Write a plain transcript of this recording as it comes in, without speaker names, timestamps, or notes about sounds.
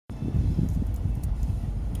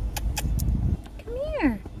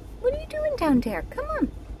here. What are you doing down there? Come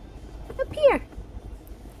on. Up here.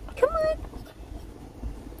 Come on.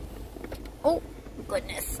 Oh,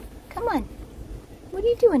 goodness. Come on. What are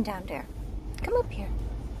you doing down there? Come up here.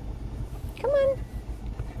 Come on.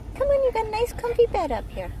 Come on, you got a nice comfy bed up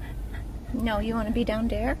here. No, you want to be down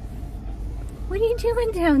there? What are you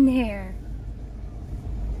doing down there?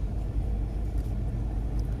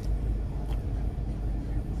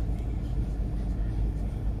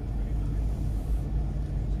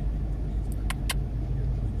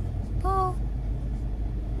 Paul.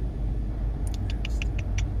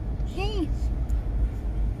 Hey.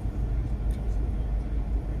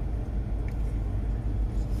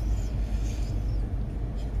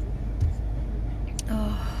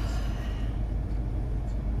 Oh.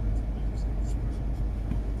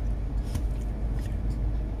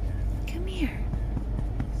 Come here.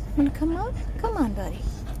 Wanna come up? Come on, buddy.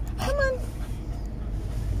 Come on.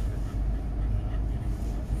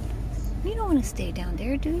 You don't want to stay down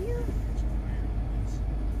there, do you?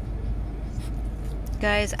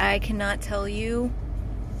 Guys, I cannot tell you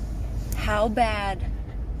how bad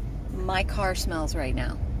my car smells right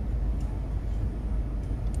now.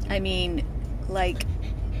 I mean, like,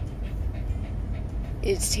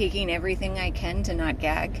 it's taking everything I can to not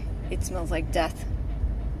gag. It smells like death.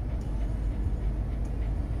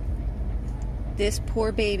 This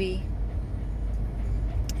poor baby,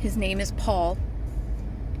 his name is Paul,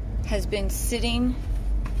 has been sitting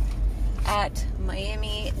at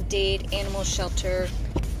Miami DADE Animal Shelter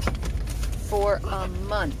for a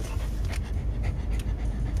month.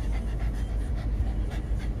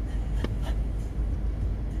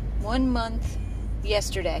 One month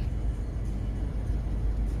yesterday.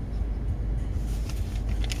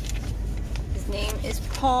 His name is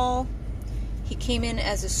Paul. He came in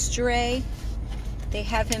as a stray. They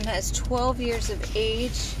have him as 12 years of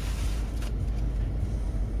age.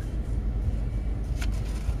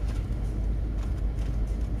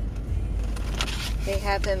 They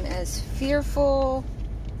have him as fearful.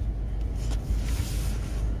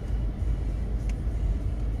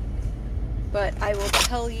 But I will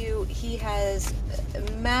tell you, he has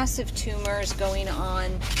massive tumors going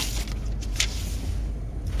on.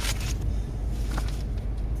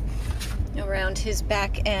 Around his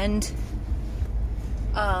back end.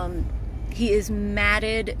 He is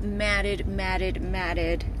matted.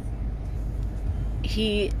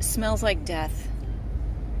 He smells like death.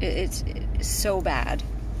 It's so bad.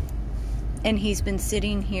 And he's been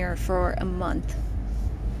sitting here for a month.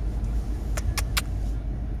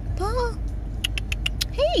 Paul!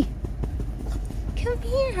 Hey! Come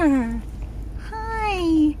here!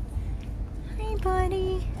 Hi! Hi,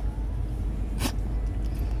 buddy.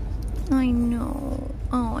 I know.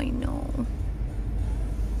 Oh, I know.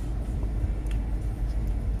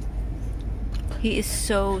 He is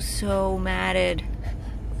so matted.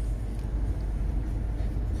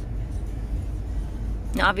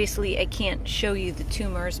 Obviously, I can't show you the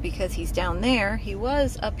tumors because he's down there. He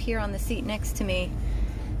was up here on the seat next to me.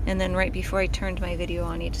 And then right before I turned my video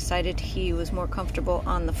on, he decided he was more comfortable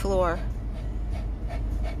on the floor.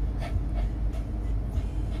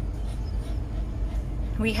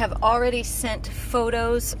 We have already sent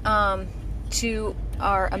photos to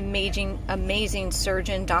our amazing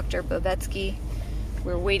surgeon, Dr. Bobetsky.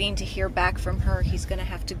 We're waiting to hear back from her. He's going to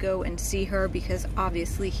have to go and see her because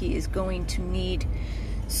obviously he is going to need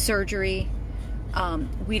surgery.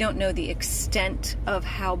 We don't know the extent of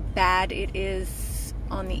how bad it is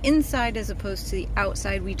on the inside as opposed to the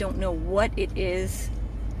outside. We don't know what it is.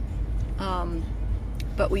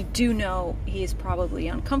 But we do know he is probably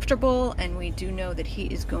uncomfortable, and we do know that he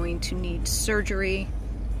is going to need surgery.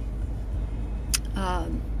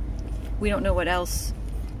 We don't know what else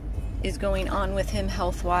is going on with him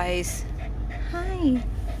health-wise. Hi,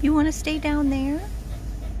 you want to stay down there?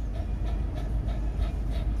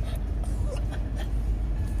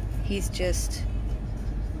 He's just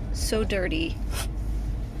so dirty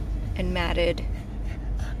and matted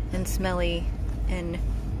and smelly and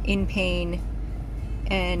in pain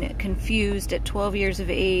and confused at 12 years of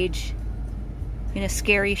age in a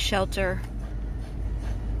scary shelter.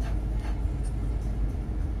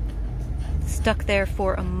 Stuck there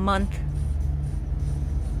for a month.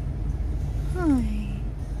 Hi.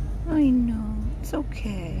 I know. It's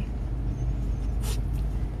okay.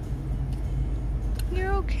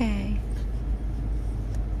 You're okay.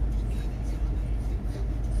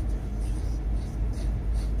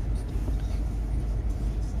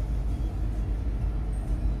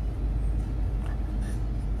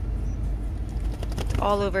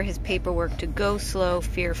 All over his paperwork to go slow,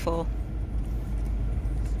 fearful.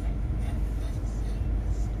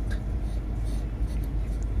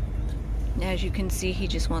 As you can see, he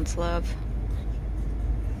just wants love.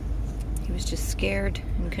 He was just scared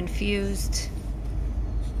and confused.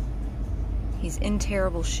 He's in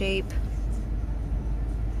terrible shape.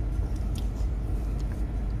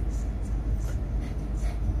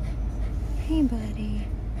 Hey, buddy.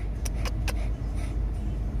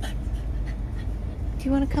 Do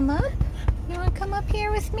you want to come up? You want to come up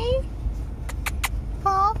here with me?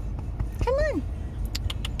 Paul, come on.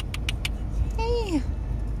 Hey.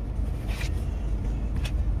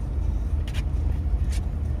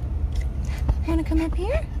 Want to come up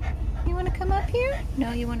here? You want to come up here?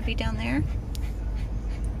 No, you want to be down there?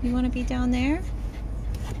 You want to be down there?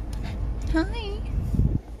 Hi.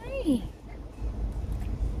 Hi.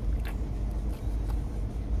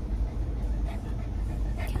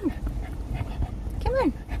 Come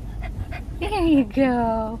on. There you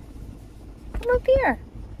go. Come up here.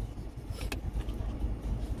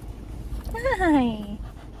 Hi.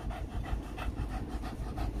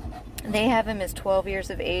 They have him as 12 years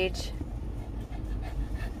of age.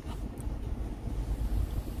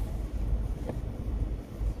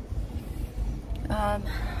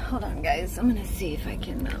 Hold on, guys. I'm gonna see if I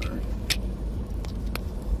can,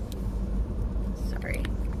 sorry.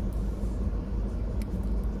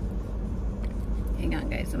 Hang on,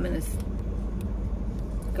 guys. I'm gonna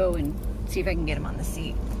go and see if I can get him on the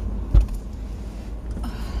seat.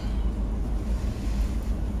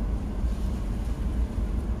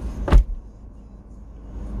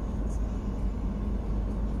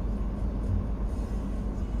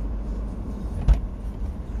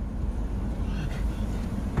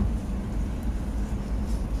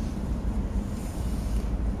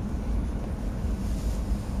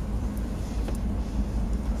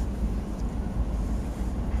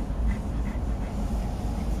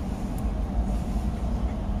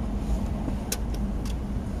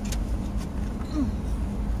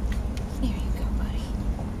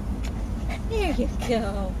 There you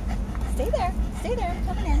go. Stay there. Stay there. I'm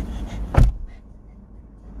coming in.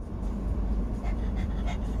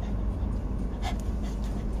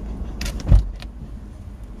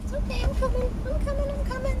 It's okay. I'm coming. I'm coming. I'm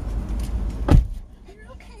coming.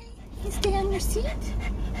 You're okay. You stay on your seat.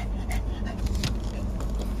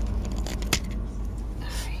 All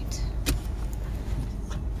right.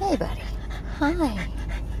 Hey, buddy. Hi.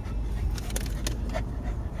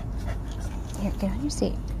 Here, get on your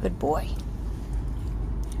seat. Good boy.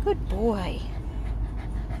 Good boy.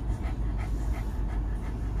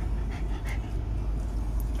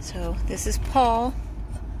 So this is Paul.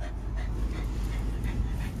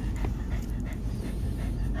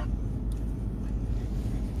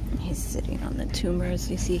 He's sitting on the tumors.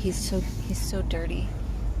 You see, he's so dirty.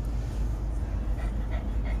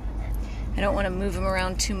 I don't want to move him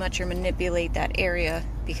around too much or manipulate that area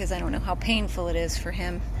because I don't know how painful it is for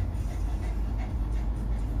him.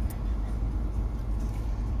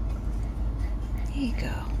 There you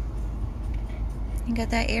go. You got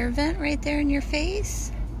that air vent right there in your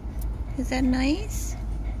face? Is that nice?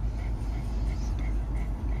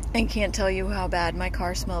 I can't tell you how bad my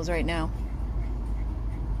car smells right now.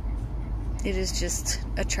 It is just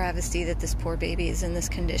a travesty that this poor baby is in this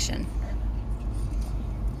condition.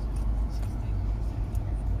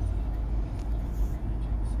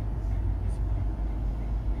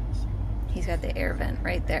 He's got the air vent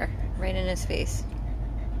right there, right in his face.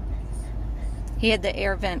 He had the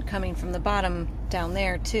air vent coming from the bottom down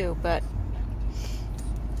there too, but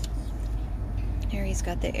here he's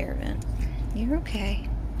got the air vent. You're okay.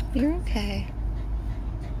 You're okay.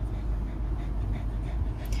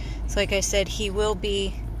 So like I said, he will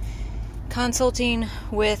be consulting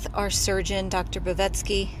with our surgeon, Dr.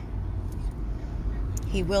 Bovetsky.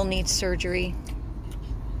 He will need surgery.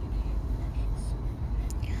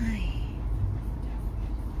 Hi.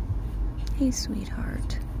 Hey,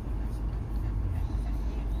 sweetheart.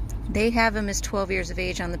 They have him as 12 years of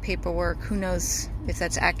age on the paperwork. Who knows if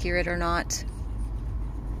that's accurate or not.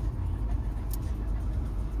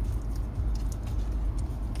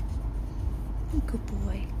 Good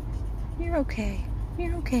boy. You're okay.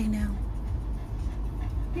 You're okay now.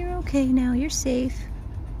 You're okay now. You're safe.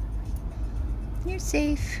 You're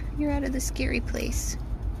safe. You're out of the scary place.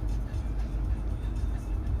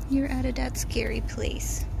 You're out of that scary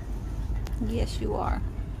place. Yes, you are.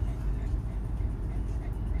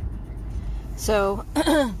 So,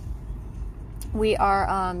 we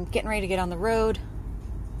are getting ready to get on the road.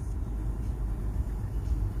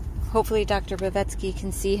 Hopefully Dr. Bovetsky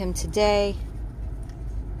can see him today.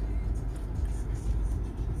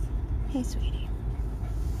 Hey, sweetie.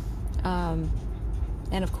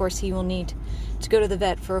 And of course he will need to go to the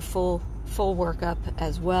vet for a full workup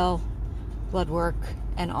as well. Blood work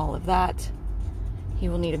and all of that. He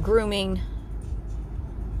will need a grooming.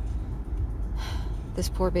 This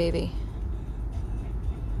poor baby.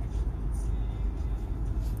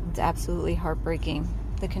 It's absolutely heartbreaking,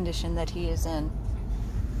 the condition that he is in.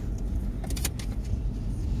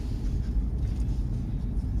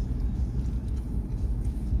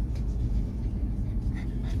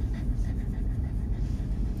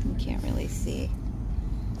 You can't really see.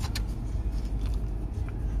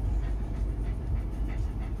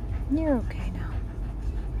 You're okay now.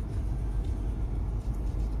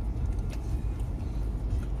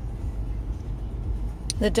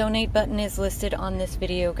 The donate button is listed on this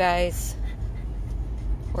video, guys,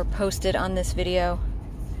 or posted on this video.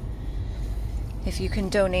 If you can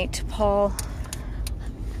donate to Paul,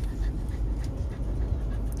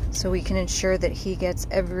 so we can ensure that he gets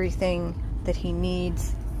everything that he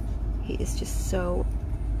needs. He is just so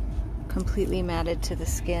completely matted to the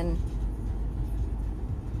skin.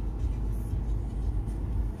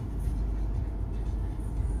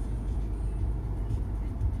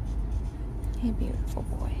 Hey, beautiful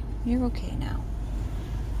boy. You're okay now.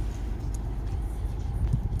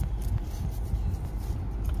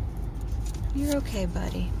 You're okay,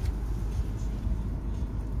 buddy.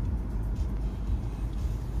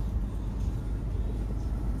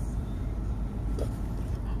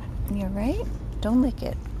 You're right? Don't lick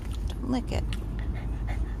it. Don't lick it.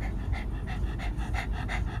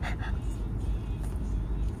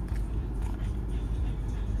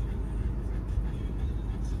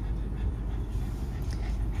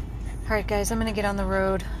 Alright guys, I'm gonna get on the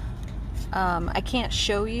road. I can't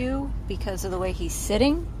show you because of the way he's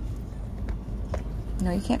sitting.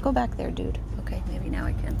 No, you can't go back there, dude. Okay, maybe now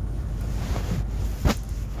I can.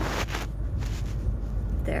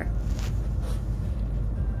 There.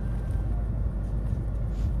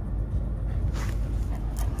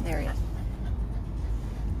 There he is.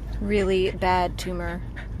 Really bad tumor.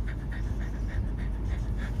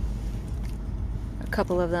 A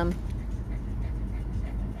couple of them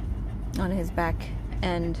on his back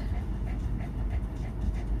end.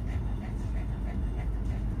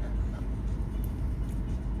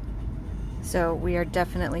 So we are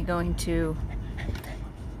definitely going to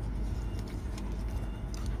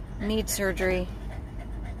need surgery.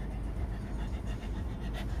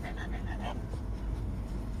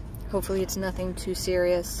 Hopefully it's nothing too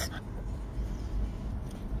serious.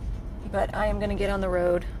 But I am going to get on the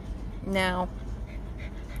road now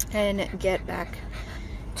and get back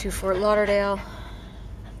to Fort Lauderdale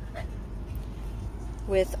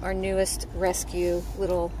with our newest rescue,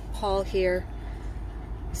 little Paul here,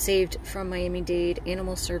 saved from Miami-Dade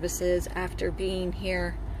Animal Services after being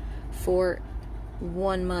here for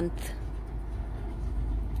 1 month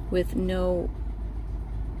with no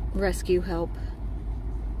rescue help.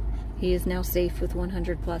 He is now safe with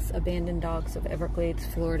 100+ abandoned dogs of Everglades,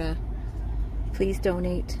 Florida. Please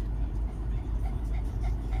donate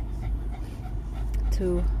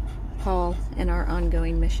to Paul and our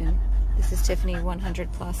ongoing mission. This is Tiffany,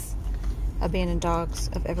 100+ abandoned dogs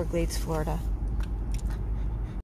of Everglades, Florida.